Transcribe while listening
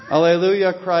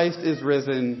Alleluia, Christ is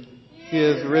risen. He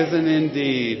is risen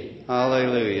indeed.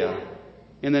 Alleluia.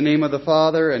 In the name of the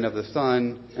Father, and of the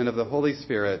Son, and of the Holy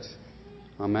Spirit.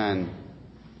 Amen.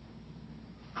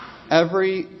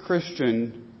 Every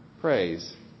Christian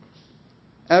prays.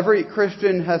 Every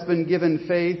Christian has been given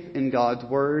faith in God's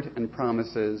word and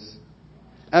promises.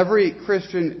 Every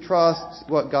Christian trusts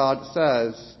what God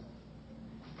says.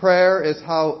 Prayer is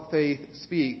how faith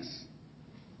speaks,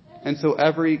 and so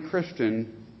every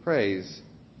Christian prays.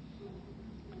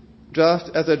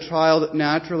 Just as a child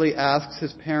naturally asks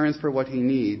his parents for what he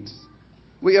needs,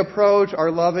 we approach our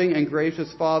loving and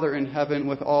gracious Father in heaven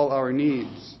with all our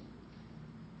needs.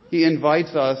 He invites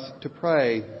us to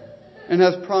pray and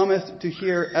has promised to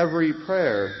hear every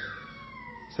prayer.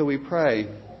 So we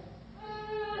pray.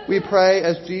 We pray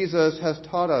as Jesus has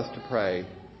taught us to pray.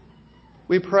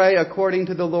 We pray according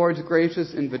to the Lord's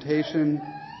gracious invitation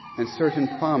and certain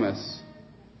promise.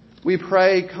 We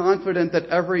pray confident that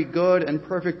every good and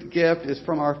perfect gift is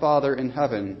from our Father in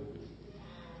heaven.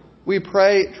 We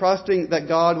pray trusting that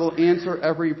God will answer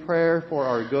every prayer for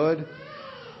our good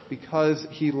because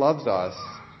He loves us.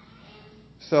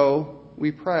 So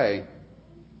we pray.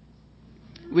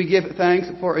 We give thanks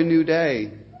for a new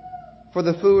day, for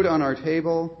the food on our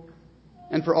table,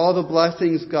 and for all the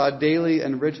blessings God daily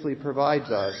and richly provides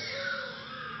us.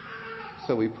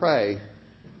 So we pray.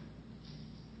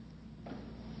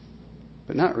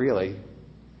 But not really.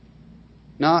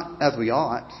 Not as we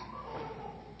ought.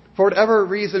 For whatever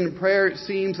reason, prayer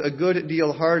seems a good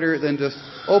deal harder than just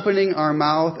opening our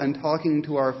mouth and talking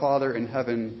to our Father in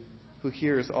heaven, who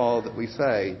hears all that we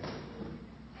say.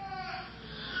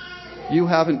 You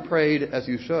haven't prayed as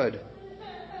you should.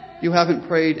 You haven't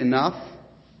prayed enough.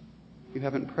 You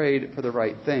haven't prayed for the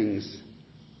right things.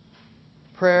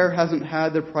 Prayer hasn't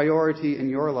had the priority in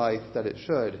your life that it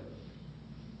should.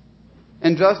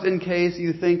 And just in case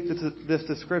you think this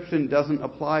description doesn't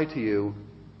apply to you,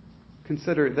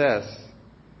 consider this.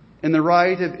 In the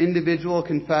rite of individual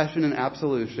confession and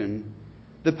absolution,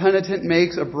 the penitent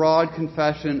makes a broad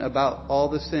confession about all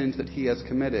the sins that he has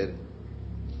committed.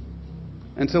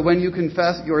 And so when you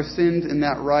confess your sins in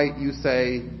that rite, you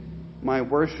say, "My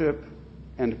worship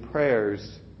and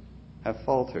prayers have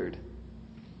faltered."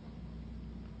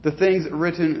 The things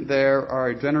written there are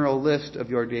a general list of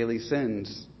your daily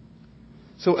sins.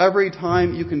 So every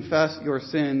time you confess your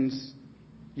sins,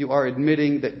 you are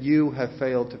admitting that you have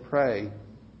failed to pray.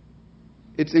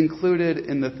 It's included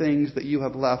in the things that you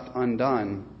have left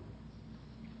undone.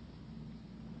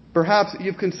 Perhaps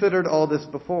you've considered all this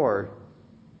before.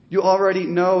 You already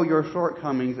know your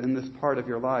shortcomings in this part of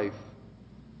your life.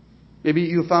 Maybe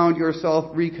you found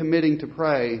yourself recommitting to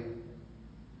pray,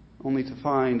 only to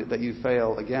find that you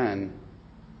fail again.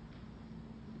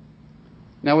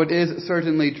 Now, it is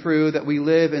certainly true that we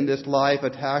live in this life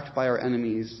attacked by our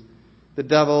enemies, the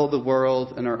devil, the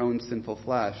world, and our own sinful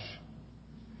flesh.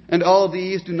 And all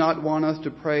these do not want us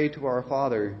to pray to our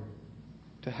Father,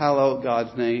 to hallow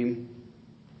God's name,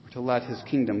 or to let His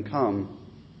kingdom come.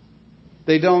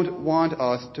 They don't want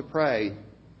us to pray.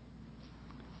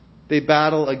 They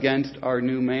battle against our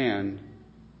new man,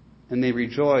 and they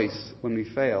rejoice when we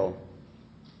fail.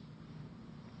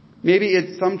 Maybe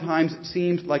it sometimes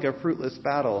seems like a fruitless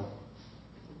battle.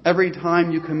 Every time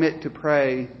you commit to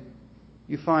pray,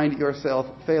 you find yourself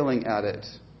failing at it.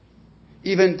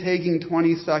 Even taking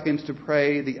 20 seconds to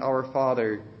pray the Our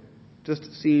Father just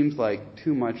seems like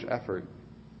too much effort.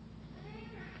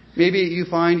 Maybe you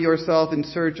find yourself in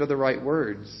search of the right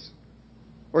words,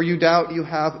 or you doubt you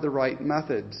have the right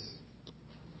methods,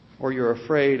 or you're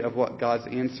afraid of what God's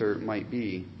answer might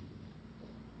be.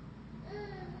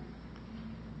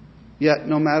 Yet,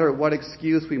 no matter what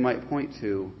excuse we might point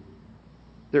to,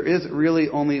 there is really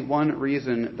only one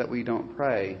reason that we don't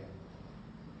pray.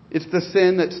 It's the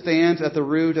sin that stands at the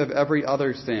root of every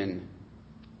other sin: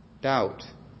 doubt.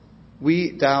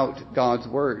 We doubt God's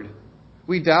word.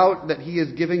 We doubt that He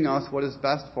is giving us what is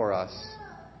best for us.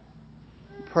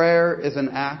 Prayer is an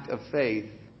act of faith,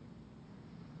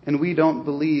 and we don't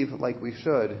believe like we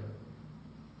should.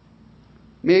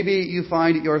 Maybe you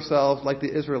find yourselves like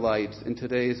the Israelites in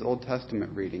today's Old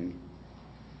Testament reading.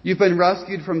 You've been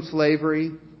rescued from slavery,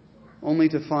 only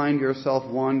to find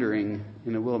yourself wandering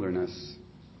in a wilderness.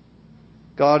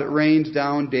 God rains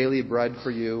down daily bread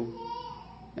for you,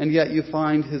 and yet you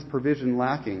find His provision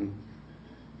lacking.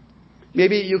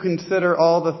 Maybe you consider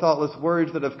all the thoughtless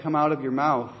words that have come out of your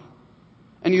mouth,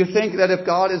 and you think that if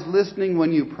God is listening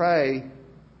when you pray,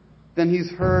 then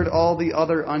He's heard all the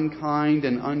other unkind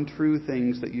and untrue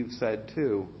things that you've said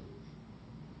too.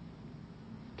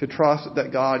 To trust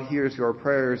that God hears your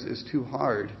prayers is too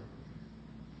hard.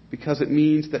 because it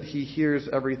means that he hears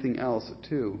everything else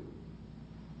too.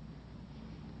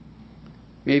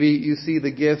 Maybe you see the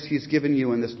gifts he's given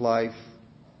you in this life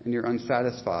and you're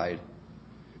unsatisfied.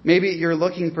 Maybe you're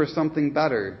looking for something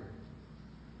better,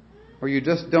 or you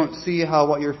just don't see how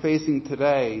what you're facing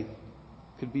today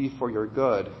could be for your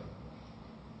good.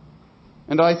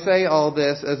 And I say all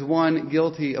this as one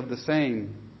guilty of the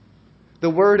same. The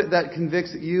word that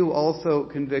convicts you also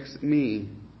convicts me.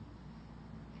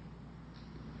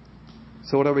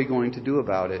 So what are we going to do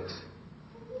about it?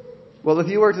 Well, if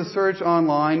you were to search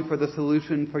online for the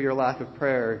solution for your lack of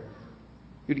prayer,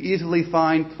 you'd easily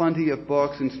find plenty of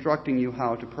books instructing you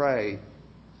how to pray,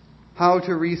 how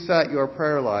to reset your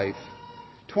prayer life,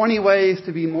 20 ways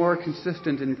to be more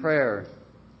consistent in prayer,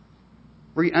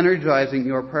 re-energizing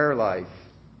your prayer life,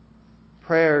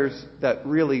 prayers that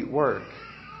really work,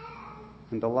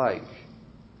 and the like.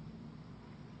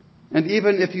 And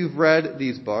even if you've read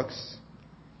these books,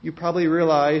 you probably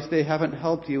realize they haven't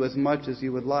helped you as much as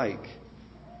you would like.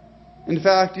 In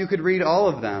fact, you could read all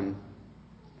of them,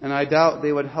 and I doubt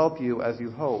they would help you as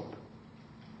you hope.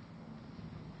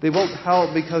 They won't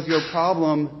help because your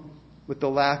problem with the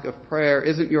lack of prayer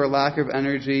isn't your lack of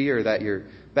energy or that you're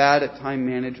bad at time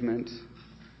management.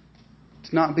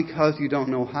 It's not because you don't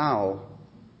know how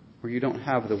or you don't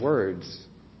have the words.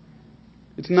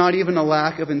 It's not even a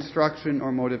lack of instruction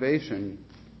or motivation.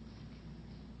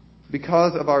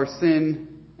 Because of our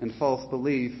sin and false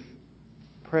belief,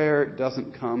 prayer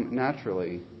doesn't come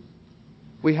naturally.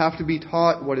 We have to be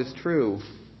taught what is true.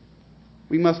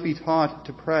 We must be taught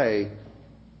to pray,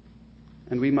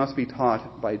 and we must be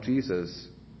taught by Jesus.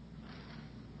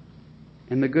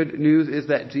 And the good news is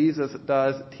that Jesus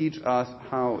does teach us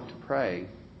how to pray.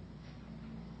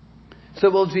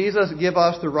 So will Jesus give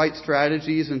us the right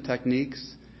strategies and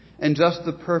techniques and just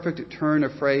the perfect turn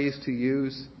of phrase to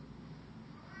use?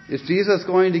 Is Jesus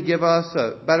going to give us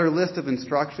a better list of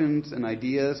instructions and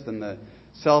ideas than the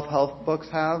self-help books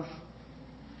have?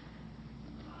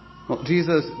 Well,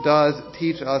 Jesus does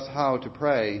teach us how to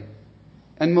pray,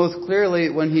 and most clearly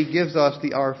when he gives us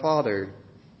the Our Father.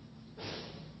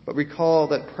 But recall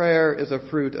that prayer is a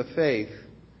fruit of faith.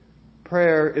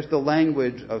 Prayer is the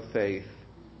language of faith.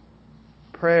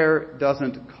 Prayer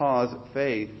doesn't cause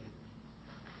faith.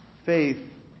 Faith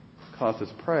causes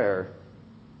prayer.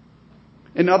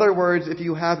 In other words, if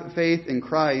you have faith in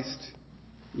Christ,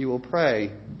 you will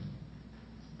pray.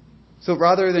 So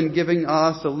rather than giving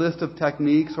us a list of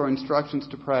techniques or instructions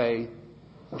to pray,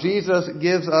 Jesus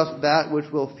gives us that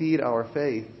which will feed our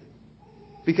faith.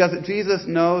 Because Jesus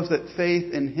knows that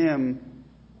faith in him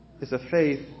is a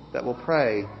faith that will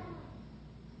pray.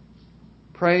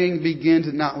 Praying begins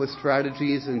not with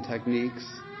strategies and techniques.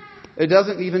 It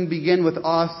doesn't even begin with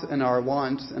us and our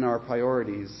wants and our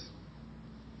priorities.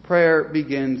 Prayer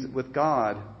begins with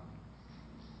God.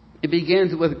 It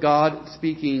begins with God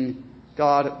speaking,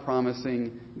 God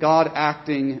promising, God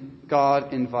acting,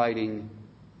 God inviting,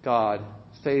 God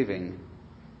saving.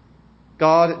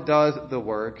 God does the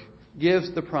work,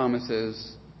 gives the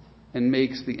promises, and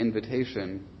makes the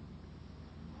invitation.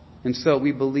 And so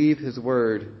we believe his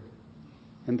word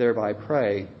and thereby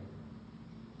pray.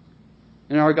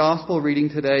 In our gospel reading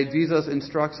today, Jesus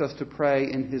instructs us to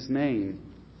pray in his name.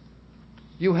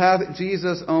 You have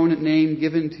Jesus' own name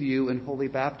given to you in holy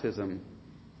baptism.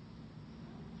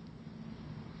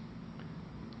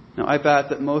 Now, I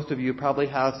bet that most of you probably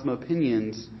have some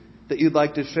opinions that you'd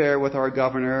like to share with our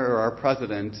governor or our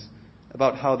president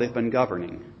about how they've been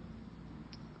governing.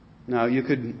 Now, you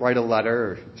could write a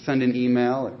letter or send an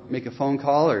email or make a phone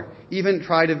call or even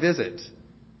try to visit.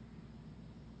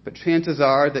 But chances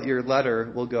are that your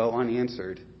letter will go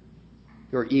unanswered,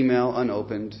 your email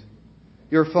unopened,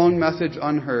 your phone message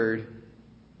unheard,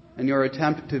 and your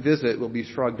attempt to visit will be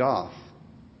shrugged off.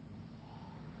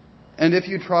 And if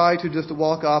you try to just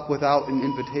walk up without an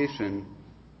invitation,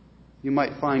 you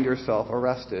might find yourself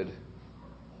arrested.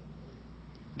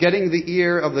 Getting the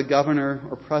ear of the governor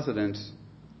or president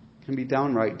can be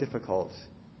downright difficult.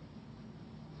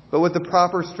 But with the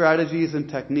proper strategies and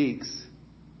techniques,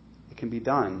 it can be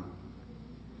done.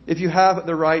 If you have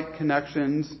the right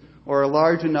connections or a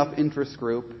large enough interest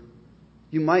group,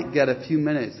 you might get a few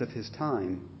minutes of his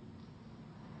time.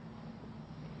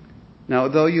 Now,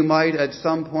 though you might at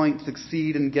some point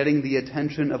succeed in getting the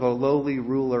attention of a lowly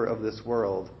ruler of this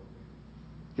world,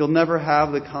 you'll never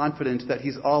have the confidence that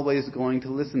he's always going to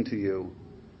listen to you,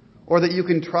 or that you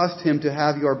can trust him to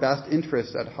have your best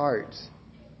interests at heart.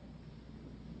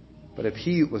 But if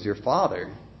he was your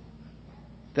father,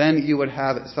 then you would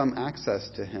have some access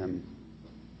to him.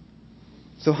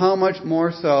 So how much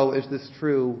more so is this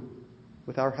true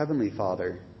with our Heavenly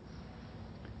Father?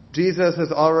 Jesus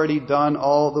has already done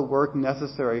all the work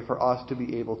necessary for us to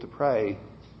be able to pray.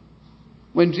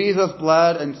 When Jesus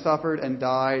bled and suffered and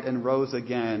died and rose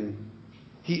again,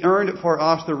 He earned for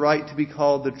us the right to be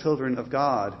called the children of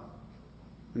God.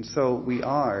 And so we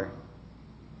are.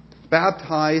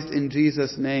 Baptized in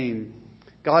Jesus' name,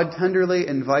 God tenderly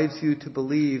invites you to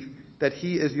believe that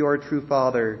He is your true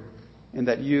Father and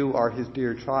that you are His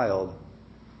dear child,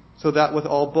 so that with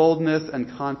all boldness and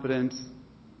confidence,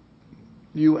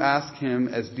 you ask Him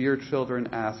as dear children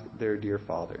ask their dear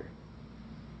Father.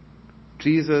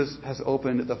 Jesus has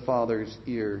opened the Father's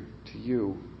ear to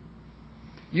you.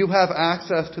 You have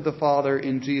access to the Father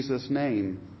in Jesus'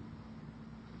 name.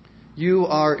 You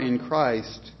are in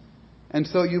Christ, and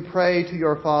so you pray to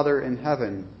your Father in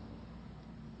heaven.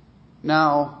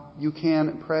 Now you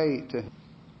can pray to Him.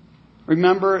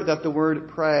 Remember that the word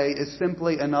pray is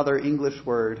simply another English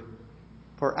word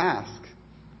for ask.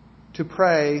 To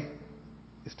pray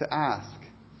is to ask.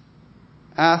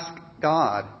 Ask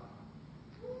God.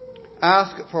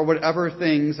 Ask for whatever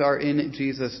things are in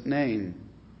Jesus' name.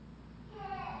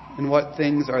 And what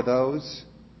things are those?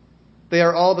 They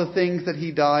are all the things that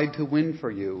He died to win for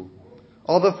you.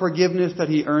 All the forgiveness that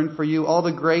He earned for you. All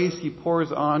the grace He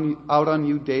pours out on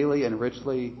you daily and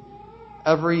richly.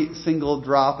 Every single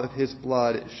drop of His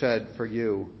blood shed for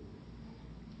you.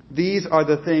 These are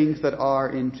the things that are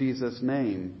in Jesus'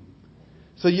 name.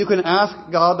 So you can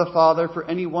ask God the Father for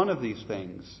any one of these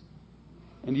things,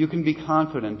 and you can be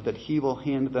confident that He will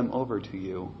hand them over to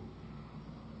you.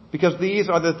 Because these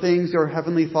are the things your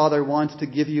Heavenly Father wants to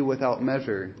give you without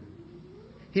measure.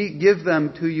 He gives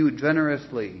them to you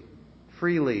generously,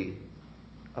 freely,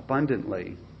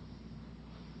 abundantly.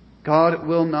 God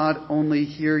will not only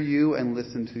hear you and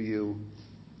listen to you,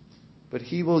 but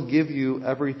He will give you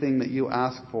everything that you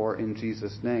ask for in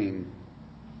Jesus' name.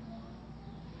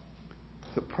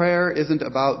 So prayer isn't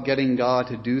about getting God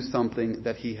to do something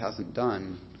that He hasn't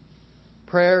done.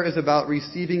 Prayer is about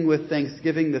receiving with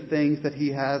thanksgiving the things that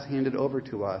He has handed over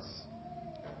to us.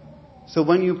 So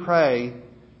when you pray,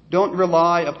 don't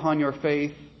rely upon your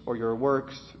faith or your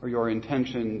works or your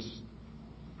intentions,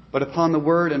 but upon the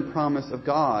word and promise of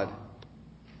God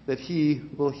that He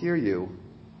will hear you.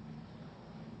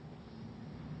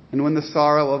 And when the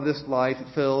sorrow of this life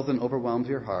fills and overwhelms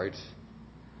your heart,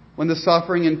 when the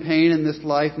suffering and pain in this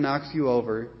life knocks you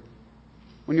over,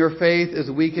 when your faith is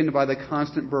weakened by the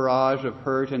constant barrage of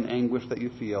hurt and anguish that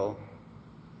you feel,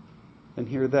 then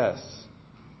hear this.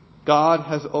 God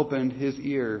has opened His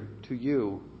ear to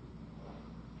you.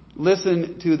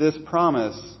 Listen to this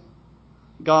promise.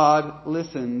 God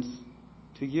listens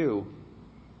to you.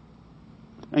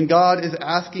 And God is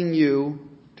asking you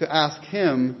to ask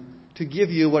Him to give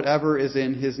you whatever is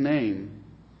in His name.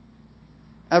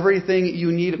 Everything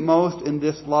you need most in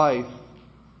this life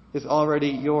is already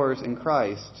yours in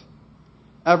Christ.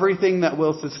 Everything that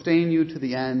will sustain you to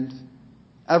the end,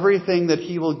 everything that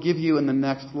He will give you in the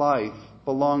next life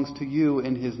belongs to you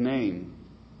in His name.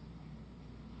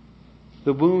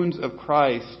 The wounds of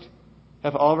Christ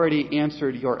have already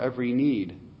answered your every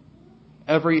need.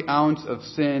 Every ounce of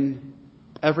sin,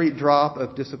 every drop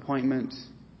of disappointment,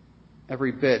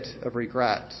 every bit of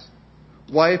regret,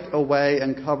 wiped away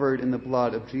and covered in the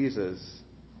blood of Jesus.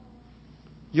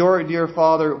 Your dear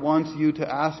Father wants you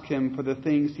to ask Him for the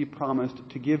things He promised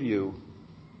to give you.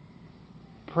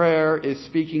 Prayer is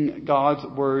speaking God's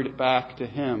word back to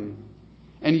Him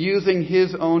and using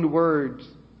His own words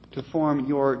to form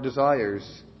your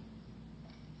desires.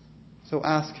 So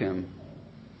ask Him.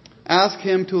 Ask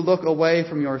Him to look away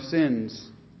from your sins,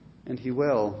 and He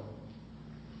will.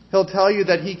 He'll tell you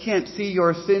that He can't see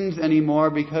your sins anymore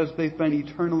because they've been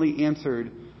eternally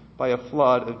answered by a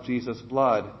flood of Jesus'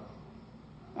 blood.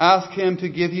 Ask Him to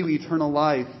give you eternal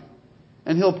life,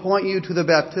 and He'll point you to the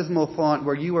baptismal font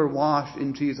where you are washed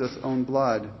in Jesus' own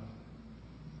blood.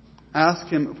 Ask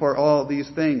Him for all these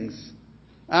things.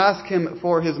 Ask Him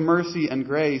for His mercy and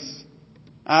grace.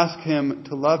 Ask Him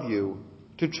to love you,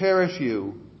 to cherish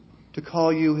you, to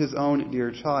call you His own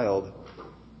dear child.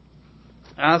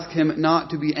 Ask Him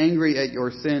not to be angry at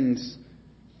your sins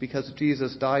because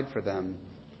Jesus died for them.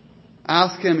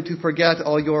 Ask Him to forget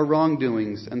all your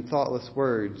wrongdoings and thoughtless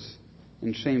words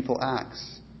and shameful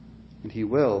acts, and He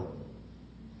will.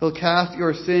 He'll cast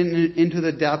your sin into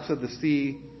the depths of the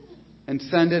sea and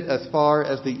send it as far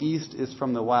as the east is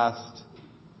from the west,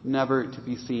 never to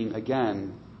be seen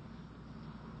again.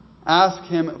 Ask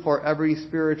Him for every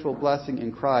spiritual blessing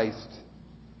in Christ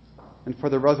and for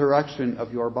the resurrection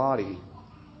of your body.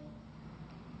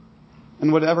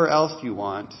 And whatever else you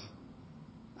want,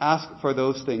 ask for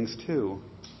those things too.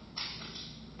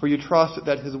 For you trust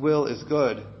that His will is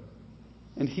good,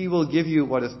 and he will give you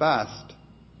what is best.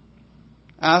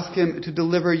 Ask him to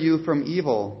deliver you from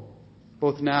evil,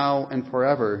 both now and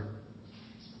forever.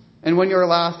 And when your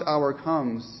last hour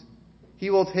comes, he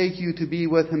will take you to be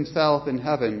with himself in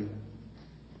heaven.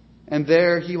 And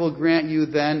there he will grant you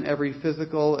then every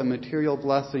physical and material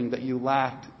blessing that you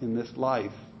lacked in this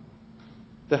life.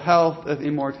 The health of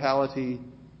immortality,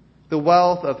 the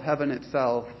wealth of heaven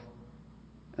itself,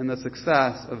 and the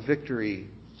success of victory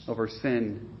over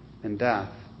sin and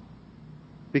death.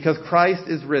 Because Christ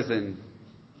is risen.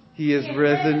 He is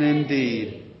risen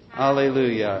indeed.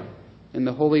 Alleluia. In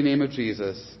the holy name of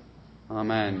Jesus.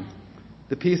 Amen.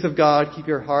 The peace of God keep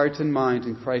your hearts and minds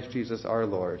in Christ Jesus our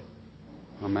Lord.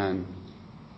 Amen.